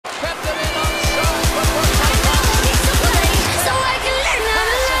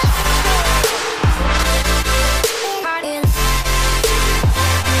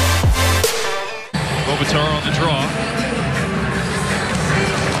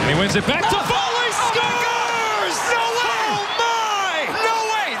Wins it back to Foley, scores! No way! Oh my! No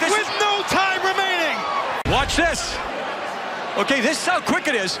way! With no time remaining! Watch this. Okay, this is how quick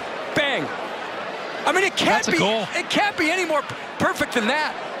it is. Bang. I mean, it can't be any more perfect than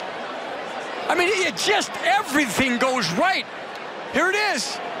that. I mean, it just, everything goes right. Here it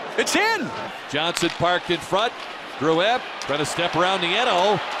is. It's in. Johnson parked in front. Drouin trying to step around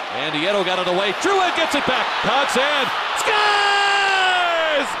Nieto. And Nieto got it away. Drouin gets it back. Counts in.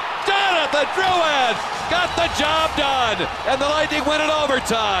 Scores! Jonathan Drouin got the job done. And the Lightning win in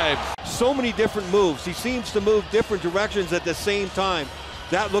overtime. So many different moves. He seems to move different directions at the same time.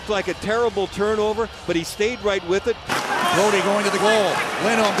 That looked like a terrible turnover, but he stayed right with it. Brody going to the goal.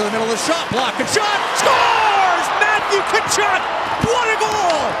 Lindholm to the middle of the shot block. Kachuk scores! Matthew Kachuk! What a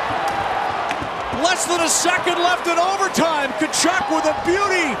goal! Less than a second left in overtime. Kachuk with a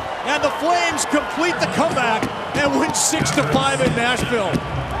beauty, and the Flames complete the comeback and win 6-5 in Nashville.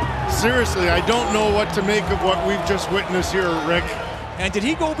 Seriously, I don't know what to make of what we've just witnessed here, Rick. And did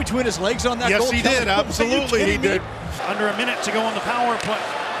he go between his legs on that goal? Yes, he did. Absolutely, he did. Under a minute to go on the power play.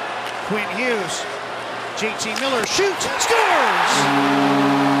 Quinn Hughes. JT Miller shoots, scores!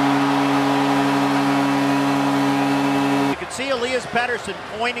 You can see Elias Pettersson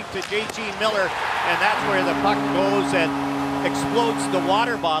pointing to JT Miller, and that's where the puck goes and explodes the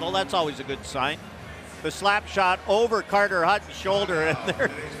water bottle. That's always a good sign. The slap shot over Carter Hutton's shoulder, and there.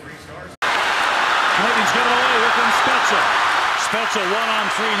 Lightning's getting away. Here comes Spezza. Spezza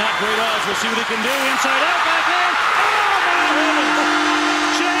 1-on-3, not great odds. We'll see what he can do. Inside out, back in. Oh, my heavens!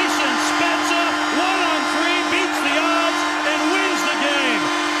 Jason Spezza, 1-on-3, beats the odds and wins the game.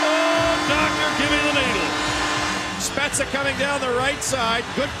 Oh, doctor, give me the needle. Spezza coming down the right side.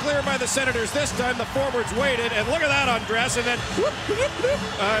 Good clear by the Senators this time. The forwards waited, and look at that undress, and then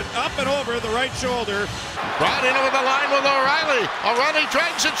up and over the right shoulder. Brought in over the line with O'Reilly. O'Reilly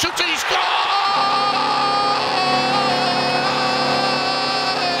drags and shoots, and he scores!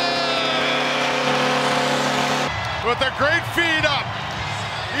 With a great feed up.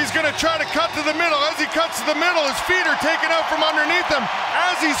 He's going to try to cut to the middle. As he cuts to the middle, his feet are taken out from underneath him.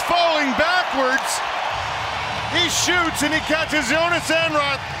 As he's falling backwards, he shoots and he catches Jonas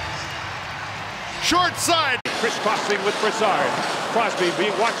Enroth. Short side. Crisscrossing with Brassard. Crosby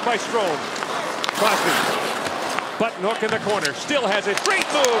being watched by Strome. Crosby. Button hook in the corner. Still has it. Great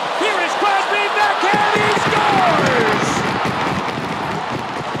move. Here is Crosby. Backhand. He scores!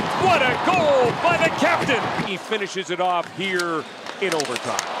 What a goal by the captain. He finishes it off here in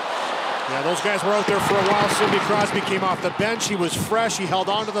overtime. Yeah, those guys were out there for a while. Sidney Crosby came off the bench. He was fresh. He held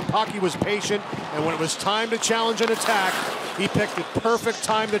on to the puck. He was patient. And when it was time to challenge an attack, he picked the perfect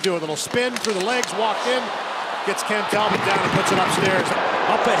time to do it. A little spin through the legs, walked in, gets Cam Talbot down and puts it upstairs.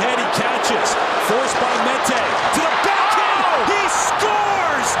 Up ahead, he catches. Forced by Mete. To the backhand. He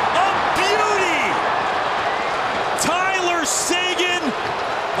scores! A beauty! Tyler Seguin,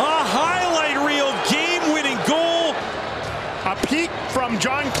 a highlight reel game-winning goal. A peek from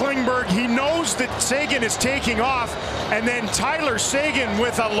John Klingberg. He knows that Seguin is taking off, and then Tyler Seguin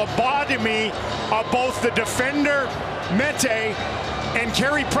with a lobotomy of both the defender, Mete, and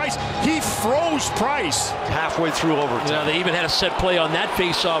Carey Price. He froze Price. Halfway through overtime. Yeah, they even had a set play on that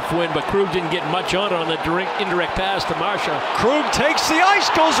face-off win, but Krug didn't get much on it on the indirect pass to Marshall. Krug takes the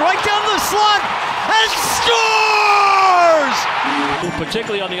ice, goes right down the slot, and scores!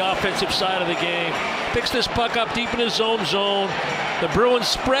 Particularly on the offensive side of the game. Picks this puck up deep in his own zone. The Bruins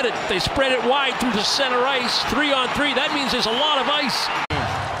spread it. They spread it wide through the center ice. 3-on-3. That means there's a lot of ice.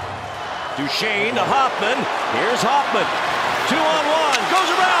 Duchesne to Hoffman. Here's Hoffman. 2-on-1. Goes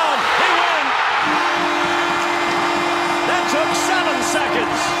around. They win. That took 7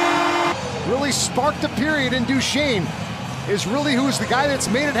 seconds. Really sparked the period in Duchesne. Is really who's the guy that's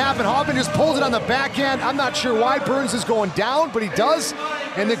made it happen. Hoffman just pulled it on the backhand. I'm not sure why Burns is going down, but he does.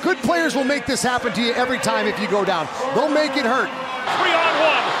 And the good players will make this happen to you every time if you go down. They'll make it hurt.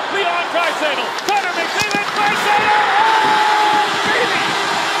 3-on-1. Leon Draisaitl. Cutter McDavid. Draisaitl. Oh, baby!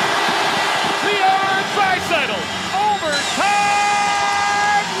 Leon Draisaitl.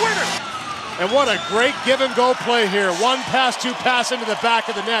 Overtime winner. And what a great give-and-go play here. One pass, two pass into the back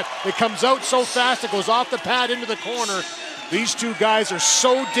of the net. It comes out so fast, it goes off the pad into the corner. These two guys are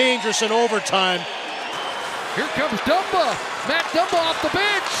so dangerous in overtime. Here comes Dumba. Matt Dumba off the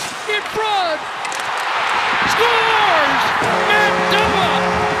bench. In front. Scores! Matt Dumba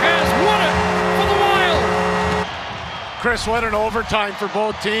has won it for the Wild. Chris, what an overtime for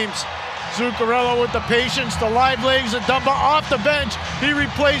both teams. Zuccarello with the patience, the live legs, and Dumba off the bench. He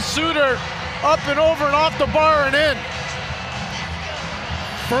replaced Suter up and over and off the bar and in.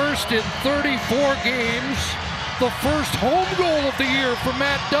 First in 34 games the first home goal of the year for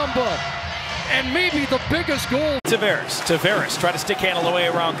Matt Dumba. And maybe the biggest goal. Tavares tried to stick handle the way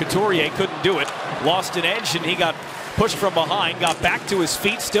around Couturier, couldn't do it. Lost an edge, and he got pushed from behind, got back to his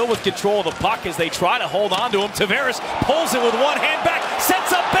feet, still with control of the puck as they try to hold on to him. Tavares pulls it with one hand back,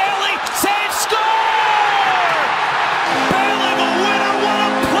 sets up Bailey, save, score! Bailey the winner, what a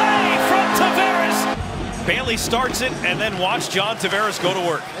play from Tavares! Bailey starts it, and then watch John Tavares go to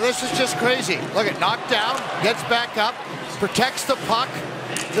work. This is just crazy. Look at knocked down, gets back up, protects the puck,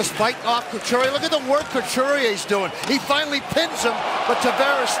 just fighting off Couturier. Look at the work Couturier's doing. He finally pins him, but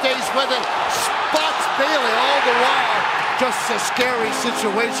Tavares stays with it, spots Bailey all the while. Just a scary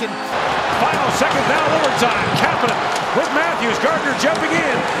situation. Final seconds now, overtime. Capital with Matthews. Gardner jumping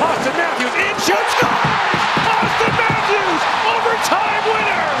in. Austin Matthews in, shoots, scores! Austin Matthews, overtime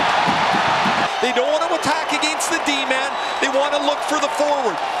winner! They don't want to attack against the D-man. They want to look for the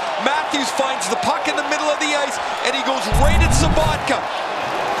forward. Matthews finds the puck in the middle of the ice, and he goes right at Sabatka.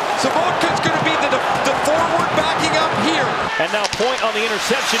 Sabotka's going to be the forward backing up here. And now Point on the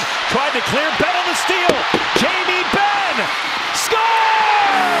interception. Tried to clear Ben on the steal. Jamie Benn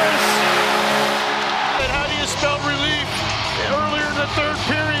scores! And how do you spell relief? Earlier in the third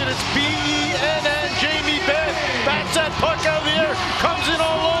period, it's B-E-N-N. Jamie Benn bats that puck out of the air, comes in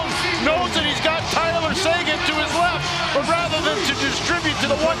all alone, knows that he's got Tyler Seguin to his left, but rather than to distribute to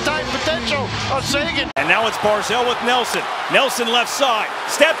the one-time potential of Seguin. And now it's Barzal with Nelson. Nelson left side,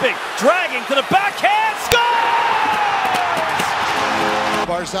 stepping, dragging to the backhand, scores!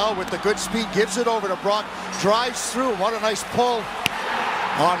 Barzal with the good speed gives it over to Brock, drives through. What a nice pull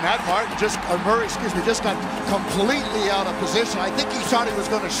on that. Martin Murray, just got completely out of position. I think he thought he was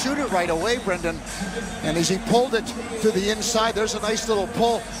going to shoot it right away, Brendan. And as he pulled it to the inside, there's a nice little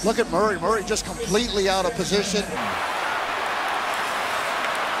pull. Look at Murray. Murray just completely out of position.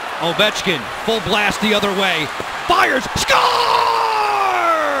 Ovechkin, full blast the other way. Fires, score!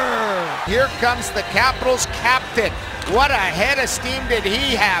 Here comes the Capitals captain. What a head of steam did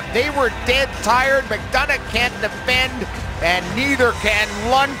he have? They were dead tired. McDonough can't defend, and neither can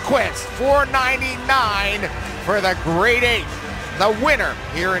Lundqvist. $4.99 for the Great Eight, the winner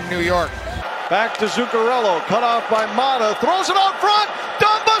here in New York. Back to Zuccarello, cut off by Mata, throws it out front,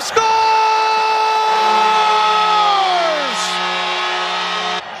 Dumba scores!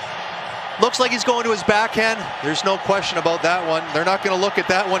 Looks like he's going to his backhand. There's no question about that one. They're not going to look at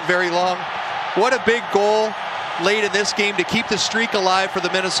that one very long. What a big goal late in this game to keep the streak alive for the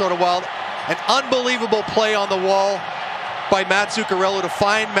Minnesota Wild. An unbelievable play on the wall by Matt Zuccarello to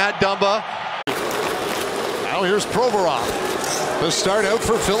find Matt Dumba. Now here's Provorov. The start out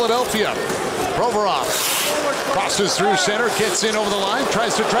for Philadelphia. Provorov crosses through center, gets in over the line,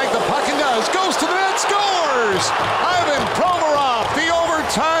 tries to drag the puck and does. Goes to the net, scores! Ivan Provorov, the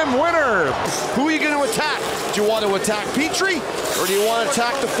overtime winner. Who are you going to attack? Do you want to attack Petrie or do you want to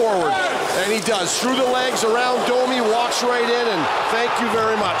attack the forward? And he does. Through the legs, around Domi, walks right in, and thank you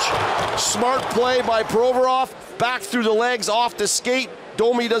very much. Smart play by Provorov. Back through the legs, off the skate.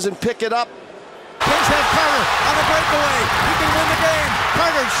 Domi doesn't pick it up. Kings have Carter on a breakaway. He can win the game.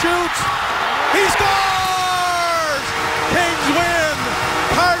 Carter shoots. He scores! Kings win.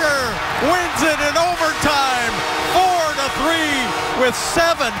 Carter wins it in overtime. 4-3 with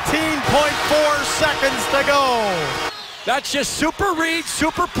 17.4 seconds to go. That's just super read,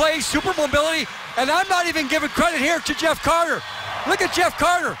 super play, super mobility, and I'm not even giving credit here to Jeff Carter. Look at Jeff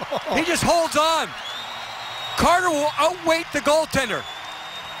Carter. He just holds on. Carter will outweight the goaltender.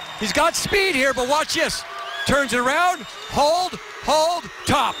 He's got speed here, but watch this. Turns it around, hold,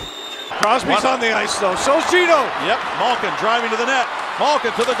 top. Crosby's on the ice, though. So's Gino. Yep, Malkin driving to the net.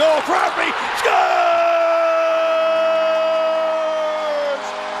 Malkin to the goal. Crosby scores!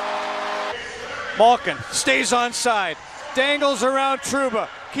 Malkin stays on side. Dangles around Trouba.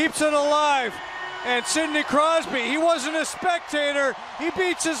 Keeps it alive. And Sidney Crosby, he wasn't a spectator. He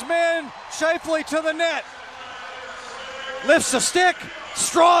beats his man Scheifele to the net. Lifts the stick.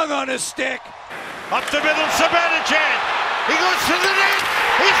 Strong on his stick. Up the middle, Zibanejad. He goes to the net.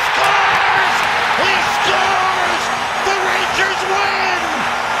 He scores! He scores! The Rangers win!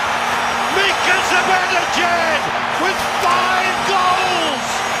 Micah Zibanejad with 5 goals!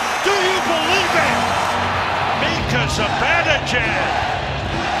 Do you believe it? Micah Zibanejad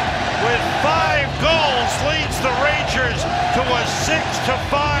with 5 goals leads the Rangers to a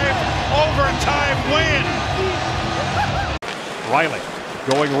 6-5 overtime win. Riley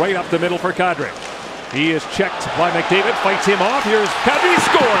going right up the middle for Kadri. He is checked by McDavid, fights him off. Here's Kadri,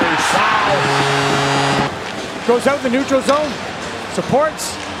 scores! Wow! Goes out in the neutral zone,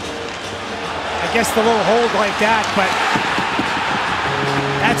 supports. I guess the little hold like that, but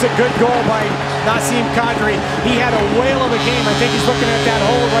that's a good goal by Nassim Kadri. He had a whale of a game. I think he's looking at that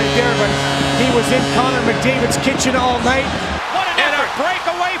hole right there, but he was in Connor McDavid's kitchen all night. What an effort. A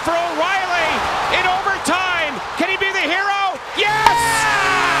breakaway for O'Reilly in overtime. Can he be the hero? Yes!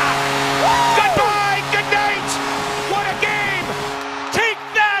 Goodbye, good night. What a game. Take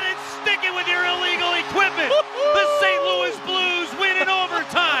that and stick it with your illegal equipment. The St. Louis Blues win in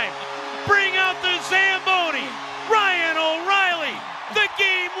overtime. Bring out the Zamboni. Ryan O'Reilly, the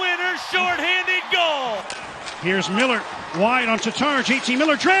game winner, shorthanded goal. Here's Miller, wide on Tatar. JT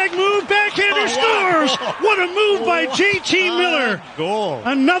Miller, drag move, backhander, scores! What a move by JT Miller! Goal.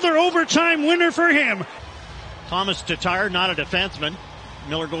 Another overtime winner for him. Thomas Tatar, not a defenseman.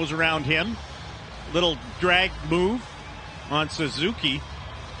 Miller goes around him. Little drag move on Suzuki.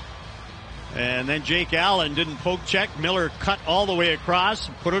 And then Jake Allen didn't poke check. Miller cut all the way across,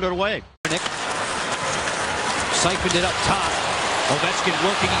 put it away. Siphoned it up top. Ovechkin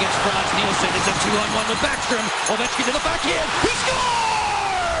working against Franz Nielsen. It's a 2-on-1 with Backstrom. Ovechkin to the backhand. He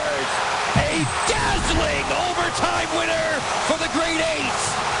scores! A dazzling overtime winner for the Great Eights.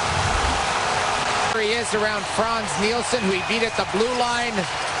 Here he is around Franz Nielsen, who he beat at the blue line.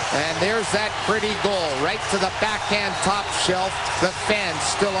 And there's that pretty goal right to the backhand top shelf. The fans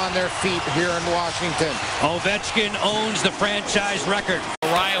still on their feet here in Washington. Ovechkin owns the franchise record.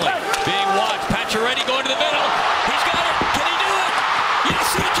 O'Reilly being watched. Pacioretty going to the middle. He's got it. Can he do it? Yes,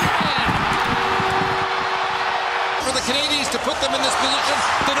 he can. For the Canadiens to put them in this position.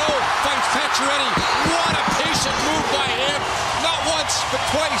 Deneau finds Pacioretty. What a patient move by him. Not once, but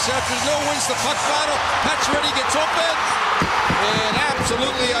twice. After Deneau wins the puck battle, Pacioretty gets open and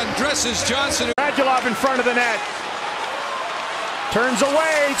absolutely undresses Johnson. Radulov in front of the net. Turns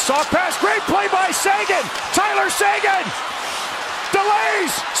away. Soft pass. Great play by Sagan. Tyler Sagan.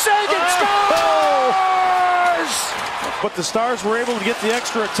 Delays. Sagan scores! But the Stars were able to get the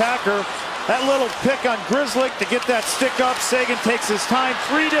extra attacker. That little pick on Grzelcyk to get that stick up. Sagan takes his time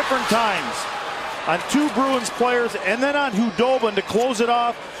 3 different times on 2 Bruins players, and then on Hudobin to close it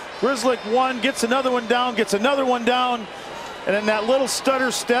off. Grzelcyk one, gets another one down, gets another one down, and then that little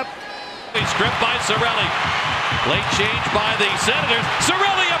stutter step. He's stripped by Cirelli. Late change by the Senators.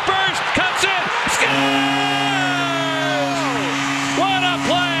 Cirelli a burst, cuts in, scores! What a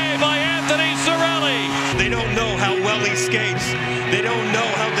play by Anthony Cirelli. They don't know how well he skates. They don't know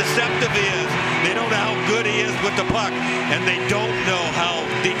how deceptive he is. They don't know how good he is with the puck. And they don't know how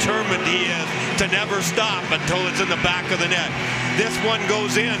determined he is to never stop until it's in the back of the net. This one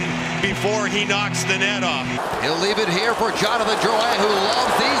goes in before he knocks the net off. He'll leave it here for Jonathan Drouin, who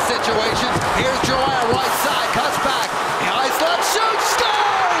loves these situations. Here's Drouin, right side, cuts back. High slap, shoots,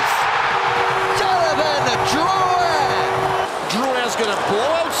 scores! Jonathan Drouin! Drouin's going to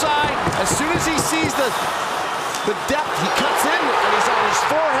blow outside. As soon as he sees the depth, he cuts in, and he's on his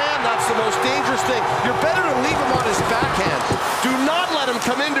forehand. That's the most dangerous thing. You're better to leave him on his backhand. Do not let him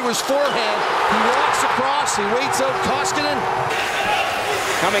come into his forehand. He walks across, he waits out Koskinen.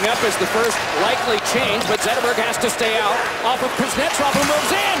 Coming up is the first likely change, but Zetterberg has to stay out. Off of Kuznetsov, who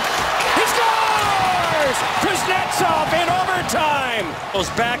moves in. He scores! Kuznetsov in overtime. Goes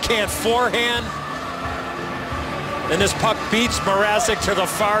backhand, forehand. And this puck beats Mrazek to the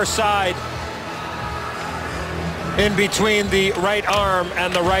far side. In between the right arm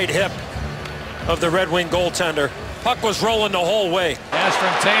and the right hip of the Red Wing goaltender. Puck was rolling the whole way. As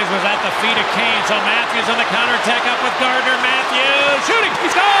from Taves was at the feet of Kane, so Matthews on the counterattack up with Gardner. Matthews shooting, he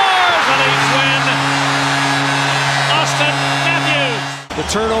scores! The Leafs win. Austin Matthews. The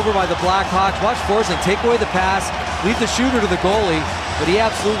turnover by the Blackhawks. Watch Forsling take away the pass, leave the shooter to the goalie, but he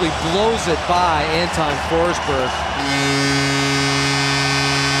absolutely blows it by Anton Forsberg.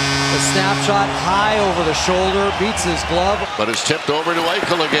 The snapshot high over the shoulder, beats his glove. But it's tipped over to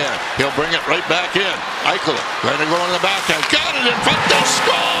Eichel again. He'll bring it right back in. Eichel going to go on the backhand. Got it in front. They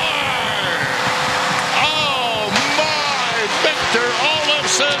score! Oh my! Victor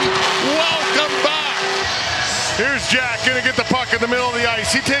Olofsson, welcome back. Here's Jack going to get the puck in the middle of the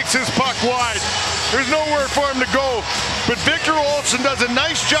ice. He takes his puck wide. There's nowhere for him to go. But Victor Olofsson does a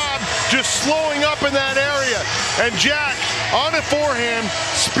nice job just slowing up in that area. And Jack, on a forehand,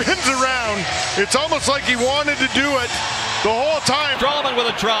 spins around. It's almost like he wanted to do it the whole time. Strowman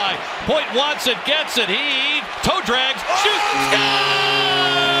with a try. Point wants it, gets it. He toe drags, shoots,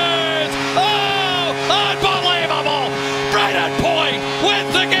 scores! Oh, unbelievable! Right at point,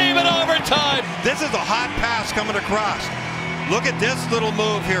 wins the game in overtime. This is a hot pass coming across. Look at this little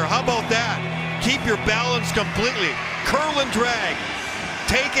move here. How about that? Keep your balance completely. Curl and drag.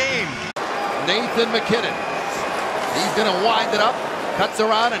 Take aim. Nathan MacKinnon. He's going to wind it up, cuts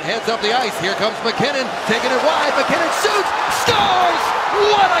around and heads up the ice. Here comes MacKinnon, taking it wide. MacKinnon shoots, scores!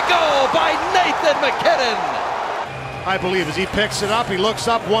 What a goal by Nathan MacKinnon! I believe as he picks it up, he looks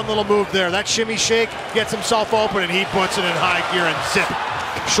up, one little move there. That shimmy shake gets himself open, and he puts it in high gear and zip.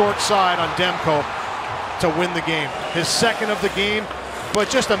 Short side on Demko to win the game. His second of the game, but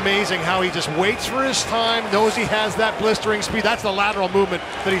just amazing how he just waits for his time, knows he has that blistering speed. That's the lateral movement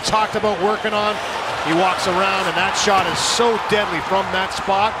that he talked about working on. He walks around, and that shot is so deadly from that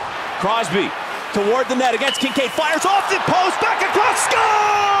spot. Crosby toward the net against Kincaid, fires off the post, back across, score!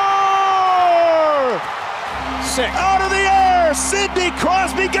 Sick. Out of the air, Sidney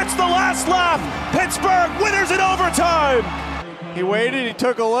Crosby gets the last laugh. Pittsburgh winners in overtime. He waited, he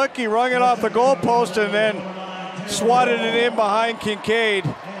took a look, he wrung it off the goalpost, and then swatted it in behind Kincaid.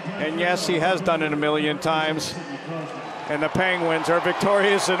 And yes, he has done it a million times. And the Penguins are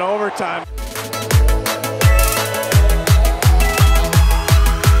victorious in overtime.